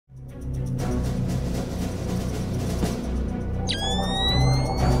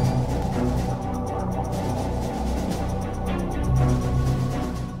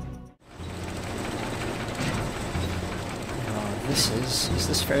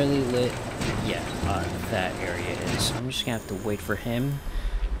is fairly lit. Yeah, that area is. So I'm just gonna have to wait for him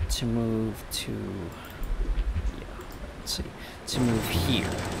to move to. Yeah, let's see. To move here.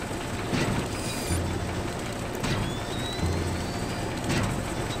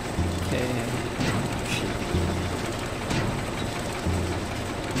 Okay. Should be.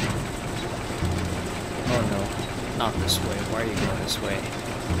 Oh no, not this way. Why are you going this way?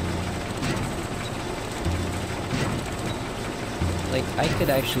 Like, I could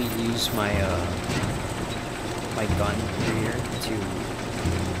actually use my my gun here to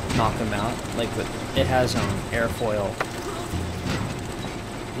knock him out. Like, but it has airfoil.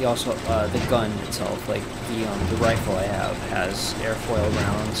 He also the gun itself, like the rifle I have, has airfoil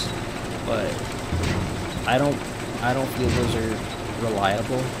rounds, but I don't feel those are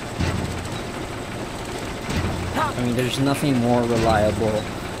reliable. I mean, there's nothing more reliable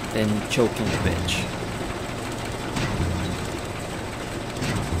than choking a bitch.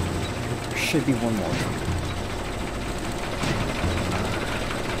 Should be one more.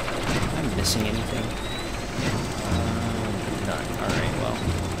 Am I missing anything? None. Alright, well.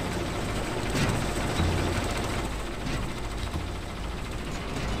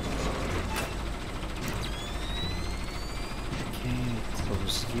 Okay,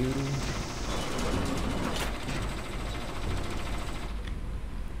 close you.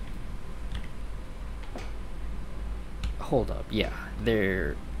 Hold up, yeah.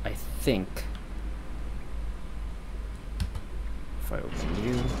 There, I think. If I open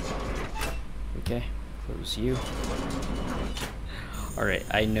you. Okay, close you. Alright,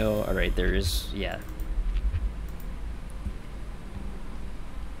 I know. Alright, there is, yeah.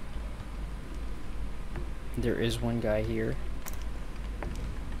 There is one guy here.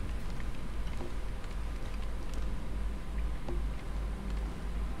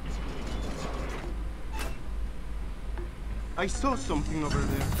 I saw something over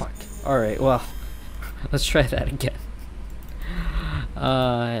there. Fuck. Alright, well, let's try that again.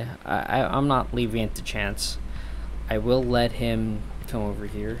 I'm not leaving it to chance. I will let him come over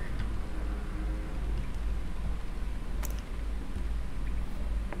here.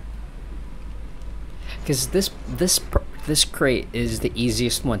 Because this crate is the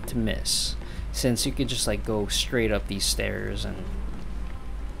easiest one to miss, since you could just like go straight up these stairs and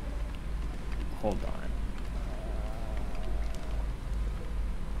hold on.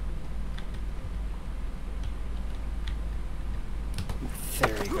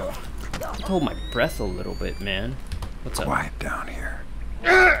 There you go. Hold my breath a little bit, man. What's up? Quiet down here.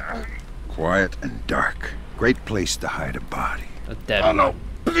 Quiet and dark. Great place to hide a body. A dead Oh no, one.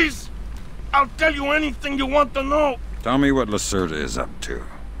 please! I'll tell you anything you want to know. Tell me what Lacerda is up to.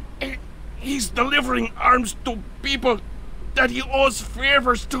 He's delivering arms to people that he owes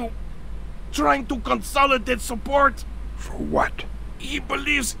favors to. Trying to consolidate support. For what? He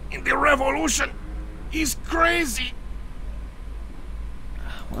believes in the revolution. He's crazy.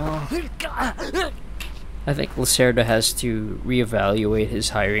 Well, I think Lacerda has to reevaluate his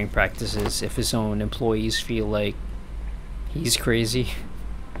hiring practices if his own employees feel like he's crazy.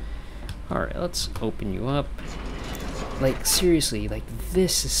 Alright, let's open you up. Like, seriously, like,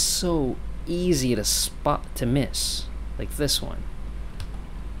 this is so easy to spot, to miss. Like this one.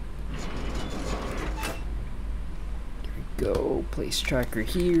 There we go. Place tracker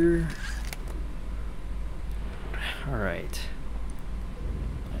here. Alright.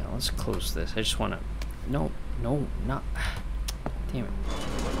 Let's close this. I just want to... No, not... Damn it.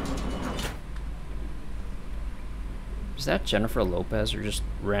 Is that Jennifer Lopez or just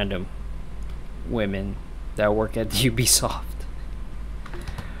random women that work at Ubisoft?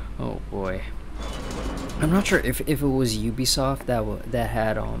 Oh boy. I'm not sure if it was Ubisoft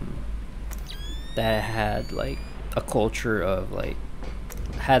that had like a culture of like...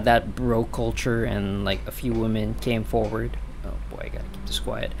 had that bro culture and like a few women came forward. Oh boy, I gotta keep this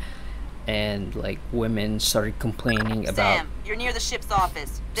quiet. And like women started complaining about Sam, you're near the ship's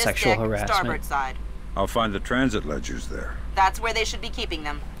office. This sexual deck, harassment. starboard side. I'll find the transit ledgers there. That's where they should be keeping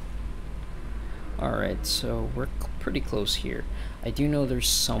them. Alright, so we're pretty close here. I do know there's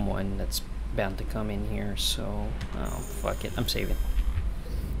someone that's bound to come in here, so... oh, fuck it. I'm saving.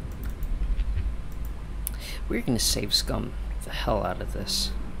 We're gonna save scum the hell out of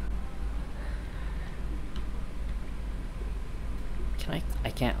this. Can I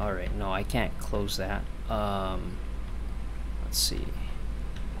can't... alright, no, I can't close that. Let's see.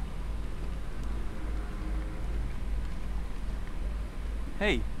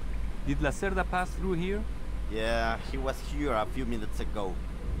 Hey, did Lacerda pass through here? Yeah, he was here a few minutes ago,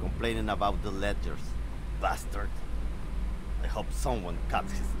 complaining about the ledgers. Bastard. I hope someone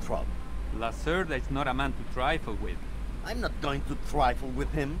cuts his throat. Lacerda is not a man to trifle with. I'm not going to trifle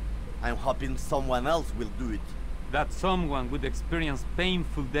with him. I'm hoping someone else will do it. That someone would experience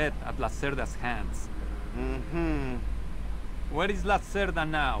painful death at Lacerda's hands. Where is Lacerda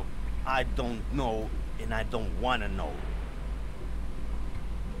now? I don't know, and I don't want to know.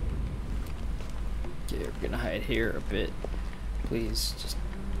 Okay, we're gonna hide here a bit. Please, just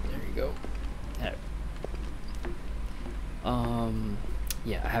there you go.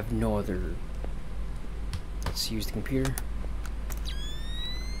 Yeah, I have no other. Let's use the computer.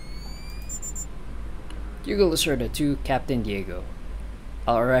 Diego Lacerda to Captain Diego.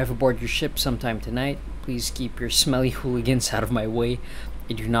 I'll arrive aboard your ship sometime tonight. Please keep your smelly hooligans out of my way.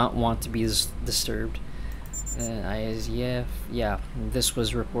 I do not want to be disturbed. Yeah, this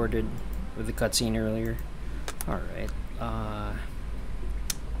was reported with the cutscene earlier. Alright,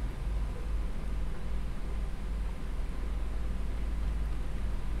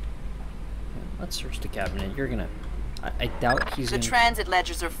 let's search the cabinet. You're gonna... I doubt he's gonna... The transit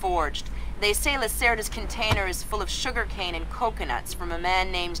ledgers are forged. They say Lacerda's container is full of sugarcane and coconuts from a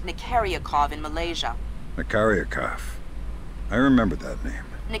man named Nikaryakov in Malaysia. Nikaryakov. I remember that name.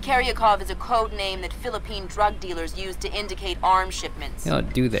 Nikaryakov is a code name that Philippine drug dealers use to indicate arms shipments. Oh,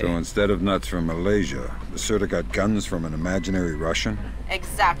 do they? So instead of nuts from Malaysia, Lacerda got guns from an imaginary Russian?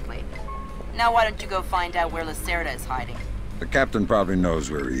 Exactly. Now why don't you go find out where Lacerda is hiding? The captain probably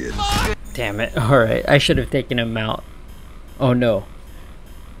knows where he is. Damn it. Alright, I should have taken him out. Oh no.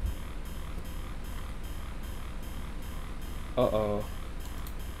 Uh-oh.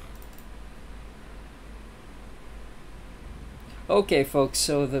 Okay, folks,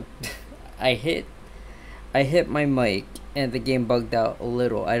 so the I hit my mic and the game bugged out a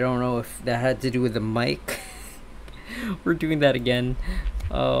little. I don't know if that had to do with the mic. We're doing that again.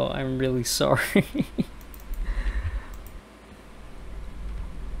 Oh, I'm really sorry.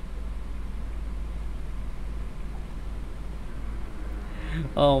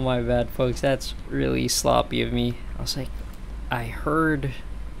 Oh, my bad, folks. That's really sloppy of me. I was like, I heard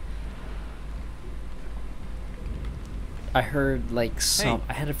like some. Hey,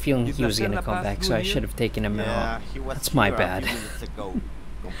 I had a feeling he was gonna come back, so I should have taken him out. That's my bad.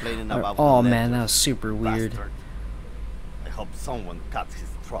 Oh man, that was super weird. I hope someone cuts his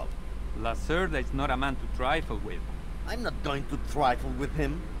throat. Lacerda is not a man to trifle with. I'm not going to trifle with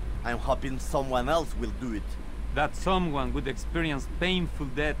him. I'm hoping someone else will do it. That someone would experience painful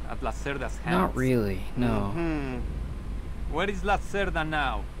death at Lacerda's hands. Not really, no. Where is Lacerda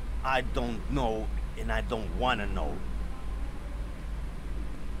now? I don't know, and I don't want to know.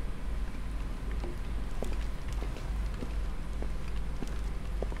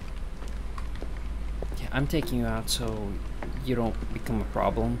 Yeah, I'm taking you out so you don't become a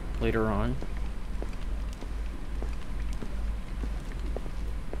problem later on.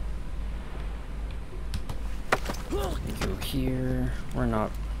 Go here. We're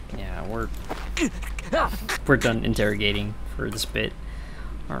not. Yeah, we're done interrogating for this bit.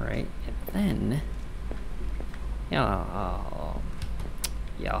 All right, and then I'll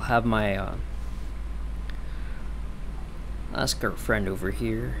have my ask our friend over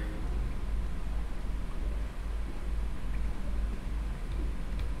here.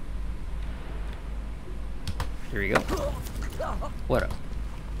 Here we go. What up?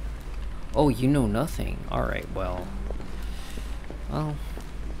 Oh, you know nothing. Alright, well, I'm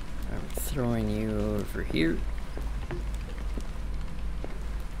throwing you over here.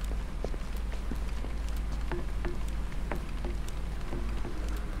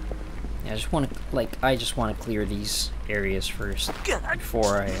 Yeah, I just want to clear these areas first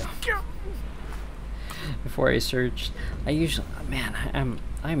before I search. I usually, man,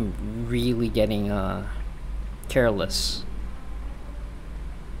 I'm really getting careless.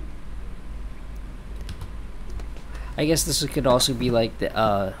 I guess this could also be like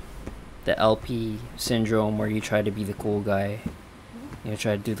the LP syndrome, where you try to be the cool guy, you know,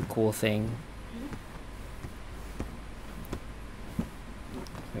 try to do the cool thing.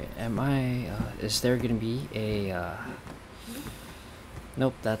 Wait, am I? Is there gonna be a?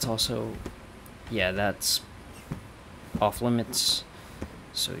 Nope, that's also, yeah, that's off limits.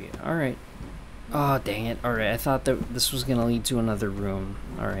 So yeah, all right. Oh dang it! All right, I thought that this was gonna lead to another room.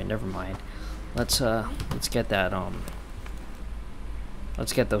 All right, never mind. Let's get that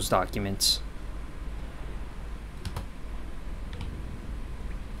let's get those documents.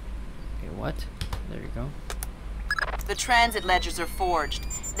 Okay, what? There you go. The transit ledgers are forged.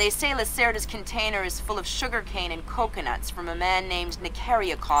 They say Lacerda's container is full of sugarcane and coconuts from a man named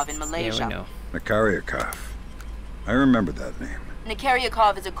Nikaryakov in Malaysia. Yeah, we know. Nikaryakov. I remember that name.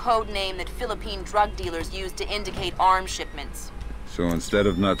 Nikaryakov is a code name that Philippine drug dealers use to indicate arms shipments. So instead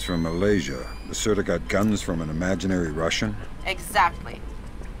of nuts from Malaysia, Lacerda got guns from an imaginary Russian? Exactly.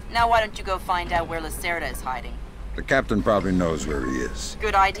 Now why don't you go find out where Lacerda is hiding? The captain probably knows where he is.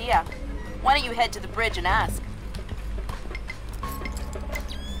 Good idea. Why don't you head to the bridge and ask?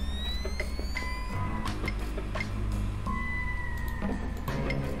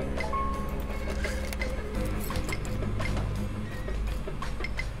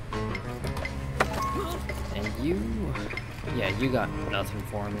 And you... Yeah, you got nothing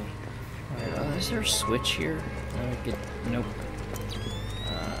for me. Alright, is there a switch here? Nope.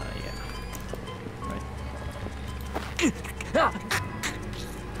 Yeah. Right.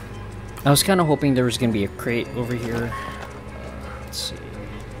 I was kind of hoping there was going to be a crate over here. Let's see.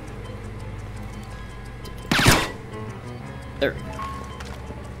 There.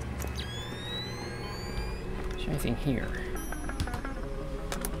 Is there anything here?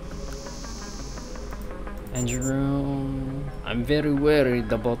 Engine room. I'm very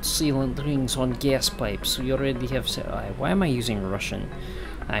worried about sealant rings on gas pipes. We already have. Why am I using Russian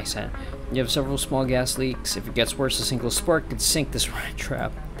accent? You have several small gas leaks. If it gets worse, a single spark could sink this rat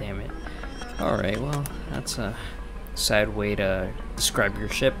trap. Damn it. Alright, well, that's a sad way to describe your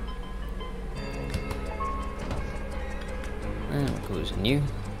ship. And we're closing you.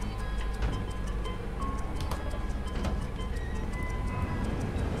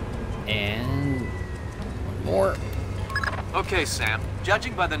 And one more. Okay, Sam.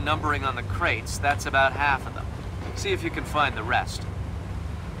 Judging by the numbering on the crates, that's about half of them. See if you can find the rest.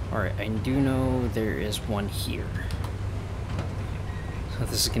 Alright, I do know there is one here. So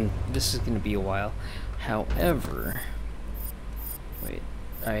this is gonna be a while. However, wait,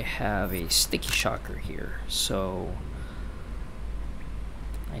 I have a sticky shocker here, so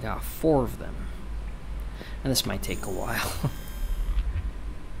I got 4 of them. And this might take a while.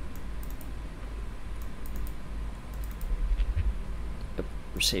 Yep,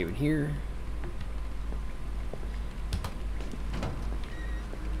 we're saving here.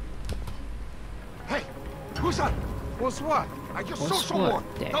 Hey, who's that? What's what? I just saw someone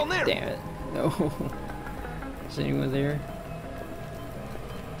down there. Damn it. No. Is anyone there?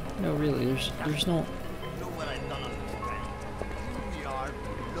 No, really, there's no...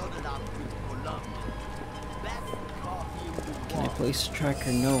 Can I place a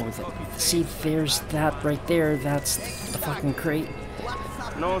tracker? No. See, there's that right there. That's the fucking crate.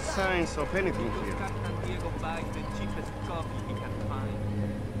 No signs of anything here.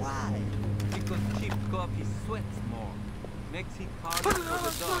 Why? Because cheap coffee sweats more. Makes it harder for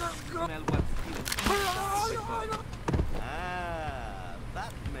the dogs to smell what's still. Ah,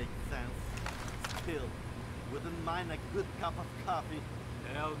 that makes sense. Still, wouldn't mind a good cup of coffee.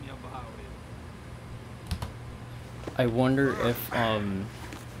 Tell me about it. I wonder if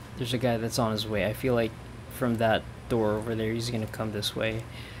there's a guy that's on his way. I feel like from that door over there he's gonna come this way.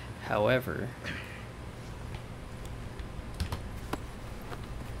 However,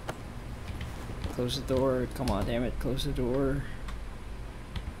 close the door. Come on, damn it, close the door.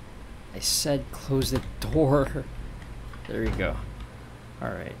 I said close the door. There you go.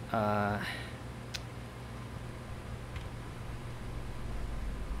 Alright,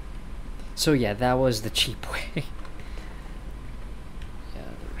 so yeah, that was the cheap way. Yeah,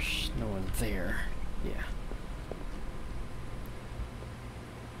 there's no one there. Yeah.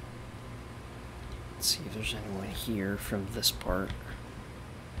 Let's see if there's anyone here from this part.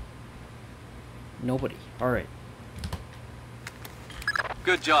 Nobody. Alright.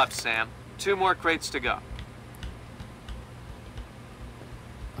 Good job, Sam. 2 more crates to go.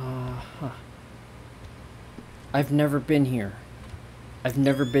 I've never been here. I've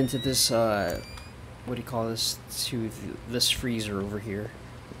never been to this, what do you call this? To this freezer over here.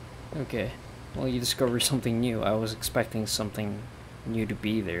 Okay. Well, you discovered something new. I was expecting something new to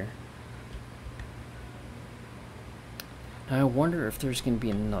be there. Now, I wonder if there's going to be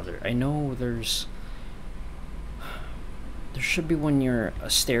another. I know there should be one near a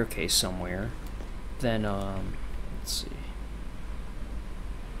staircase somewhere. Then, let's see.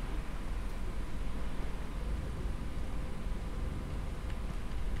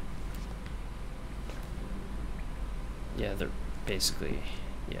 Yeah, they're basically,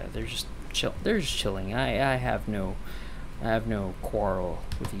 yeah, they're just chilling. I have no quarrel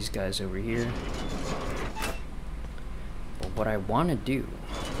with these guys over here. But what I want to do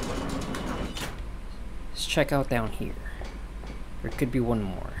is check out down here. There could be one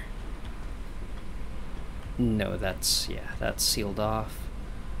more. No, that's sealed off.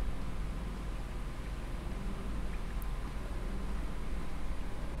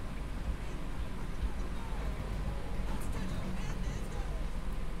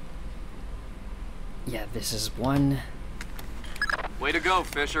 Yeah, this is one. Way to go,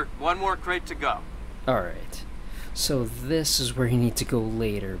 Fisher. One more crate to go. Alright. So this is where you need to go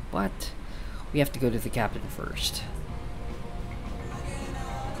later, but we have to go to the captain first.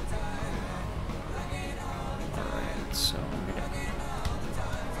 Alright, so I'm gonna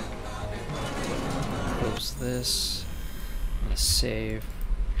close this. I'm gonna save.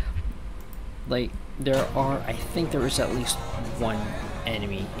 Like, there are, I think there was at least one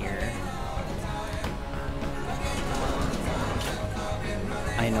enemy here.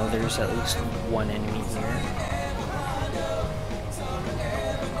 I know there's at least one enemy here.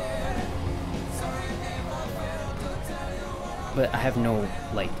 But I have no,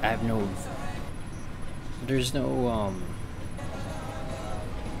 like, there's no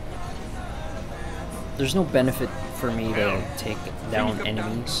benefit for me to take down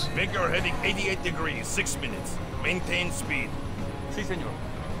enemies. Vigor heading 88 degrees, 6 minutes. Maintain speed. Si, senor.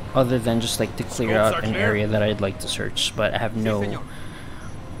 Other than just like to clear Scopes out are an clear. area that I'd like to search, but I have no, senor.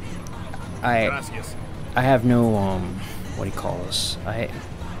 Gracias. I have no, what do you call this? I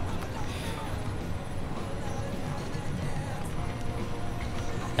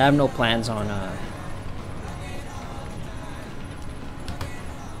have no plans on, I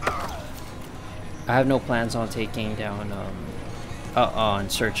have no plans on taking down, on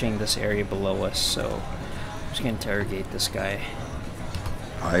searching this area below us, so I'm just gonna interrogate this guy.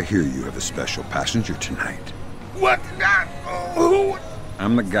 I hear you have a special passenger tonight. What? Who?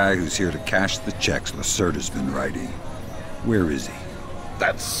 I'm the guy who's here to cash the checks Lacerda's been writing. Where is he?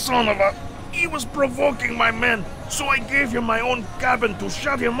 That son of a... He was provoking my men, so I gave him my own cabin to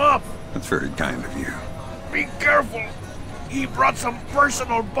shut him up. That's very kind of you. Be careful. He brought some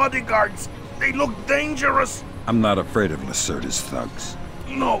personal bodyguards. They look dangerous. I'm not afraid of Lacerda's thugs.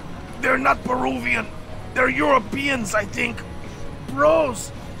 No, they're not Peruvian. They're Europeans, I think.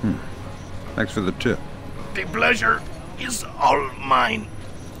 Bros. Thanks for the tip. The pleasure is all mine.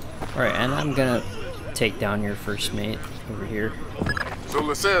 Alright, and I'm gonna take down your first mate over here. So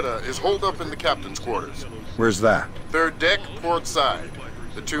Lacerda is holed up in the captain's quarters. Where's that? Third deck, port side.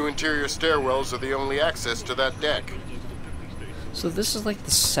 The 2 interior stairwells are the only access to that deck. So this is like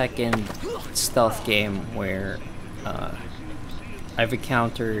the second stealth game where I've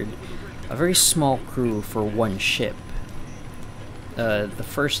encountered a very small crew for one ship. The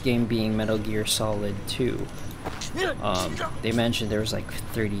first game being Metal Gear Solid 2. They mentioned there was like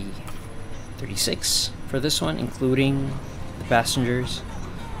 36 for this one, including the passengers.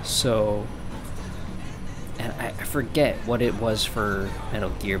 So, and I forget what it was for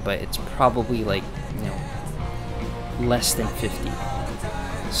Metal Gear, but it's probably like, you know, less than 50.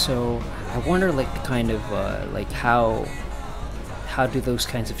 So I wonder, like, the kind of like how do those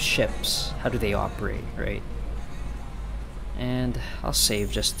kinds of ships, how do they operate, right? And I'll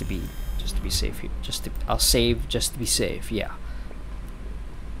save just to be safe here. I'll save just to be safe. Yeah.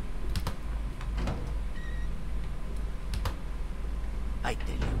 I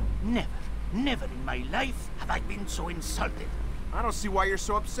tell you, never in my life have I been so insulted. I don't see why you're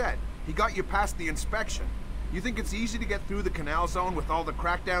so upset. He got you past the inspection. You think it's easy to get through the canal zone with all the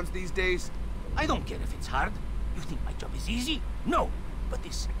crackdowns these days? I don't care if it's hard. You think my job is easy? No. But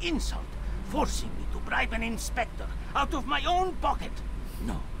this insult, forcing me to bribe an inspector out of my own pocket.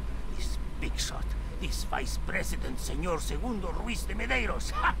 No. This big shot, this Vice President, Senor Segundo Ruiz de Medeiros.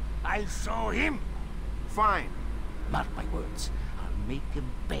 Ha! I'll show him. Fine. Mark my words. I'll make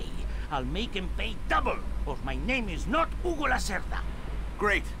him pay. I'll make him pay double, or my name is not Hugo Lacerda.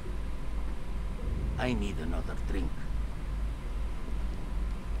 Great. I need another drink.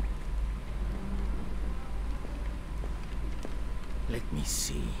 Let me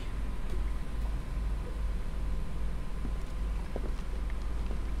see.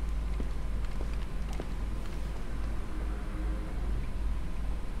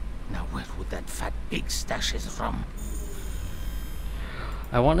 Now where would that fat pig stash his rum?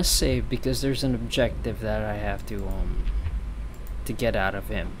 I want to save because there's an objective that I have to get out of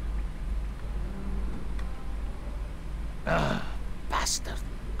him. Bastard.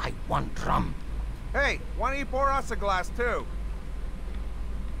 I want rum. Hey, why don't you pour us a glass too?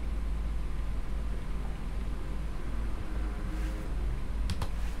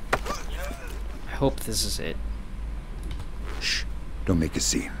 I hope this is it. Shh. Don't make a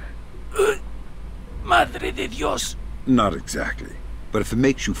scene. Madre de Dios. Not exactly. But if it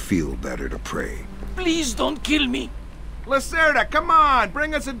makes you feel better to pray. Please don't kill me. Lacerda, come on,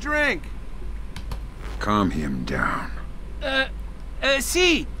 bring us a drink. Calm him down.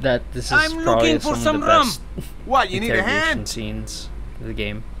 See. That this is I'm probably looking for some some of the rum. best What, you need a interrogation hand? scenes of the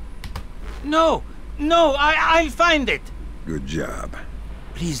game. No, I'll find it. Good job.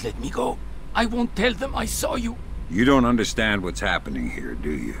 Please let me go. I won't tell them I saw you. You don't understand what's happening here,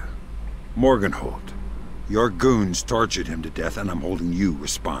 do you? Morgenholt, your goons tortured him to death, and I'm holding you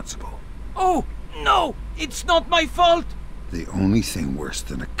responsible. Oh, no! It's not my fault! The only thing worse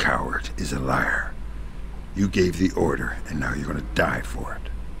than a coward is a liar. You gave the order, and now you're gonna die for it.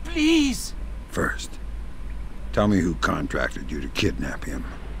 Please! First, tell me who contracted you to kidnap him.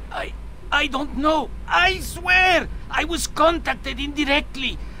 I don't know. I swear! I was contacted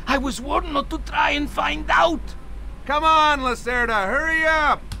indirectly. I was warned not to try and find out. Come on, Lacerda, hurry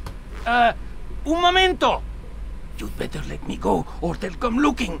up! Un momento! You'd better let me go, or they'll come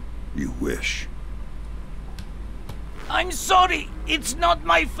looking. You wish. I'm sorry. It's not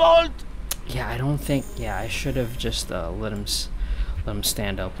my fault. Yeah, I don't think. Yeah, I should have just let him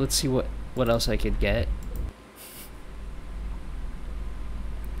stand up. Let's see what else I could get.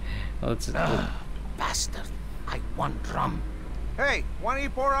 Oh, it's Bastard. I want rum. Hey, why don't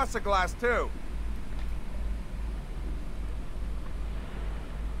you pour us a glass too?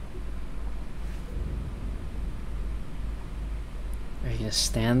 Are you gonna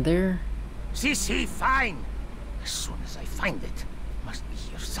stand there? See, fine. As soon as I find it, must be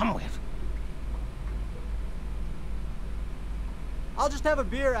here somewhere. I'll just have a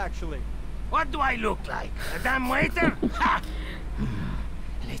beer, actually. What do I look like? A damn waiter? Ha!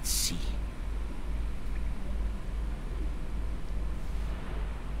 Let's see.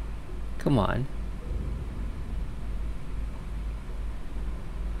 Come on.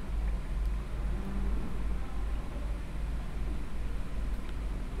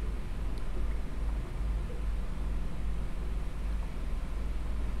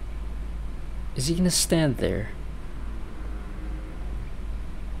 Is he gonna stand there?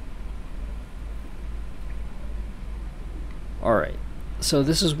 Alright, so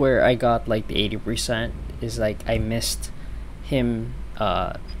this is where I got like the 80%, is like I missed him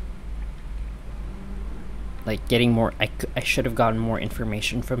like getting more. I should have gotten more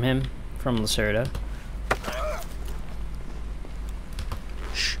information from him, from Lacerda.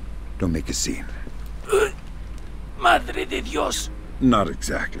 Shh, don't make a scene. Madre de Dios! Not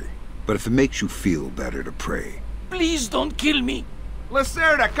exactly, but if it makes you feel better to pray. Please don't kill me.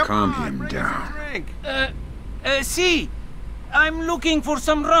 Lacerda, come Calm on, him bring down. us a drink. See, I'm looking for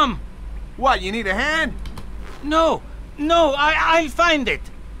some rum. What, you need a hand? No, I'll find it.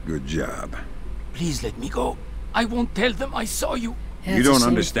 Good job. Please let me go. I won't tell them I saw you. Yeah, You it's the don't same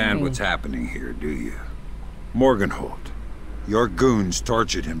understand thing. what's happening here, do you? Morgenholt, your goons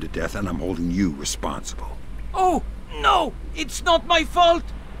tortured him to death, and I'm holding you responsible. Oh, no! It's not my fault!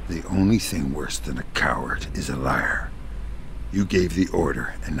 The only thing worse than a coward is a liar. You gave the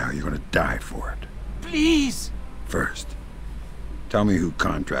order, and now you're gonna die for it. Please! First, tell me who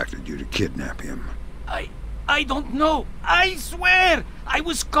contracted you to kidnap him. I don't know. I swear! I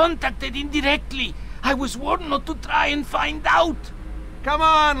was contacted indirectly. I was warned not to try and find out. Come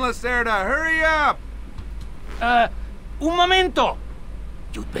on, Lacerda, hurry up! Un momento!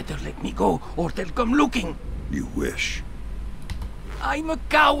 You'd better let me go, or they'll come looking. You wish. I'm a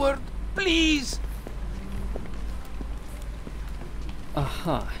coward. Please!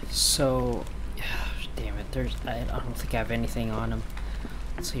 So, damn it, I don't think I have anything on him.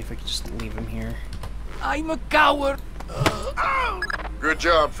 Let's see if I can just leave him here. I'm a coward. Good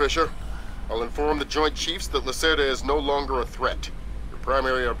job, Fisher. I'll inform the Joint Chiefs that Lacerda is no longer a threat. Your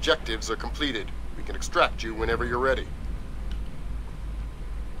primary objectives are completed. We can extract you whenever you're ready.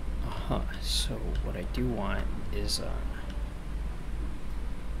 So what I do want is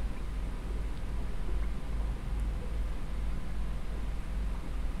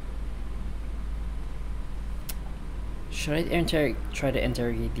should I try to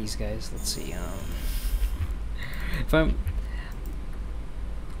interrogate these guys? Let's see. If I'm,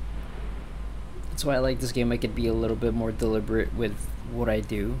 that's why I like this game. I could be a little bit more deliberate with what I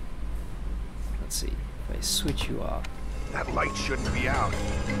do. Let's see. If I switch you off. That light shouldn't be out.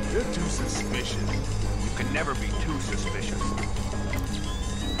 You're too suspicious. You can never be too suspicious.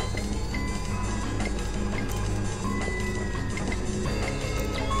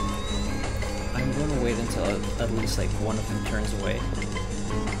 I'm gonna wait until at least like one of them turns away.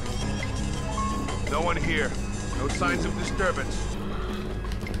 No one here. No signs of disturbance.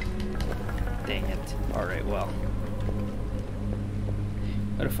 Dang it. Alright, well.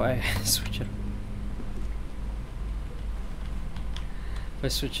 What if I switch it? If I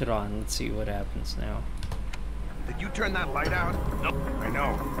switch it on, let's see what happens now. Did you turn that light out? Nope. I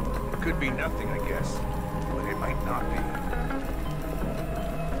know. It could be nothing, I guess. But it might not be.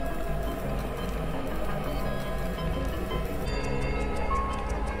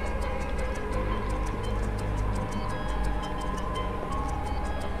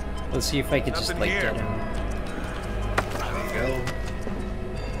 Let's see if I could just Nothing like here. get him.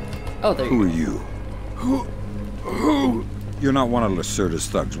 Oh, there you Who go. are you? Who? You're not one of Lacerda's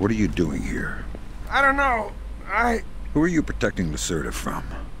thugs. What are you doing here? I don't know. Who are you protecting Lacerda from?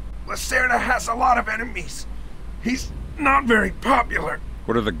 Lacerda has a lot of enemies. He's not very popular.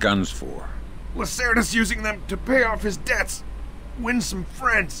 What are the guns for? Lacerda's using them to pay off his debts, win some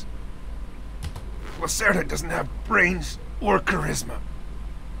friends. Lacerda doesn't have brains or charisma.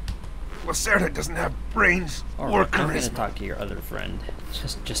 Lacerda doesn't have brains or Alright, I'm gonna charisma. talk to your other friend,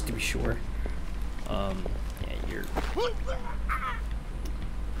 just to be sure. Yeah, you're...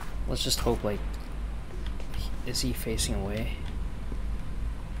 Let's just hope, like... Is he facing away?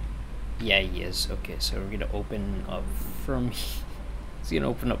 Yeah, he is. Okay, so we're gonna open up from... He's gonna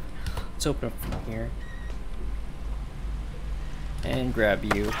open up... Let's open up from here. And grab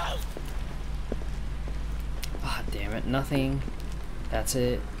you. Ah, damn it, nothing. That's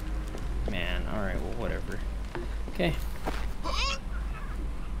it. Man, alright, well, whatever. Okay.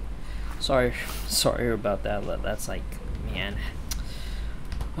 Sorry about that. That's like, man.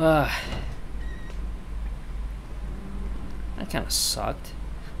 That kind of sucked.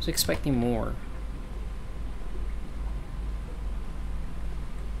 I was expecting more.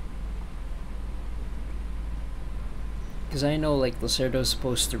 Because I know, like, Lacerda's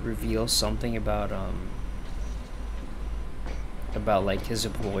supposed to reveal something about, like, his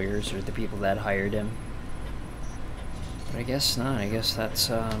employers or the people that hired him. But I guess not. I guess that's,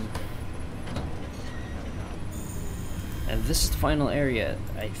 And this is the final area,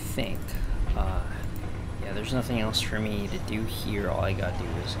 I think. Yeah, there's nothing else for me to do here. All I gotta do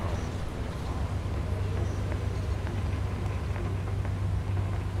is,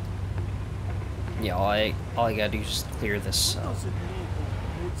 yeah, all I gotta do is just clear this. Yeah,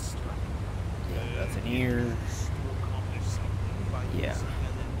 nothing here. Yeah.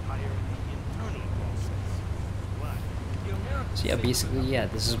 So yeah, basically, yeah,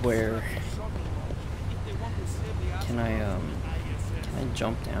 this is where. Can I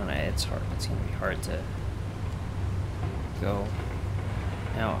jump down? It's hard. It's gonna be hard to go.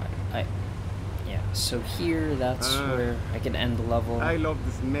 Now, yeah. So here, that's where I can end the level. I love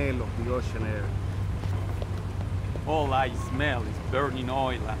the smell of the ocean air. All I smell is burning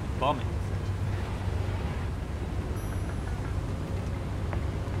oil and vomit.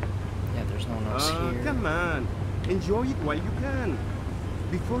 Yeah, there's no one else here. Come on, enjoy it while you can.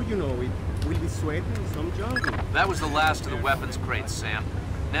 Before you know it, we'll be sweating in some jungle. That was the last of the weapons crates, Sam.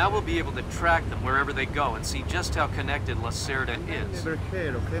 Now we'll be able to track them wherever they go and see just how connected Lacerda is. Never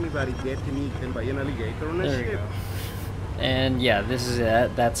heard of anybody getting eaten by an alligator on a There you ship. go. And yeah, this is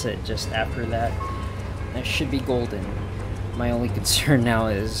it. That's it. Just after that, that should be golden. My only concern now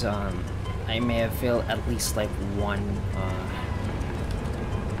is I may have failed at least like one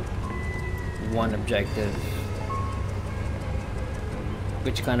objective,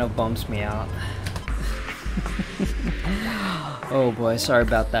 which kind of bumps me out. Oh boy, sorry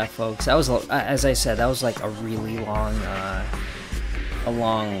about that, folks. That was, as I said, that was like a really long,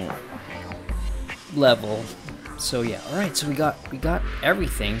 level. So yeah, all right. So we got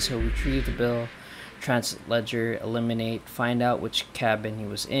everything. So retrieve the bill, transit ledger, eliminate, find out which cabin he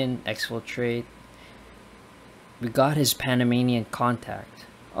was in, exfiltrate. We got his Panamanian contact.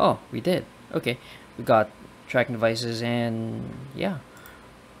 Oh, we did. Okay, we got tracking devices and yeah.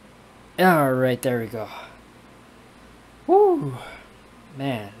 All right, there we go. Woo,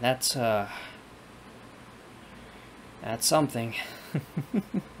 man, that's something.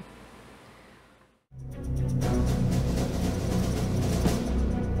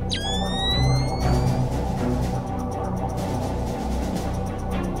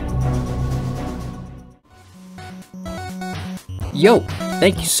 Yo,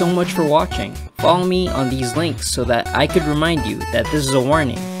 thank you so much for watching. Follow me on these links so that I could remind you that this is a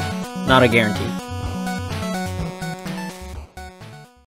warning, not a guarantee.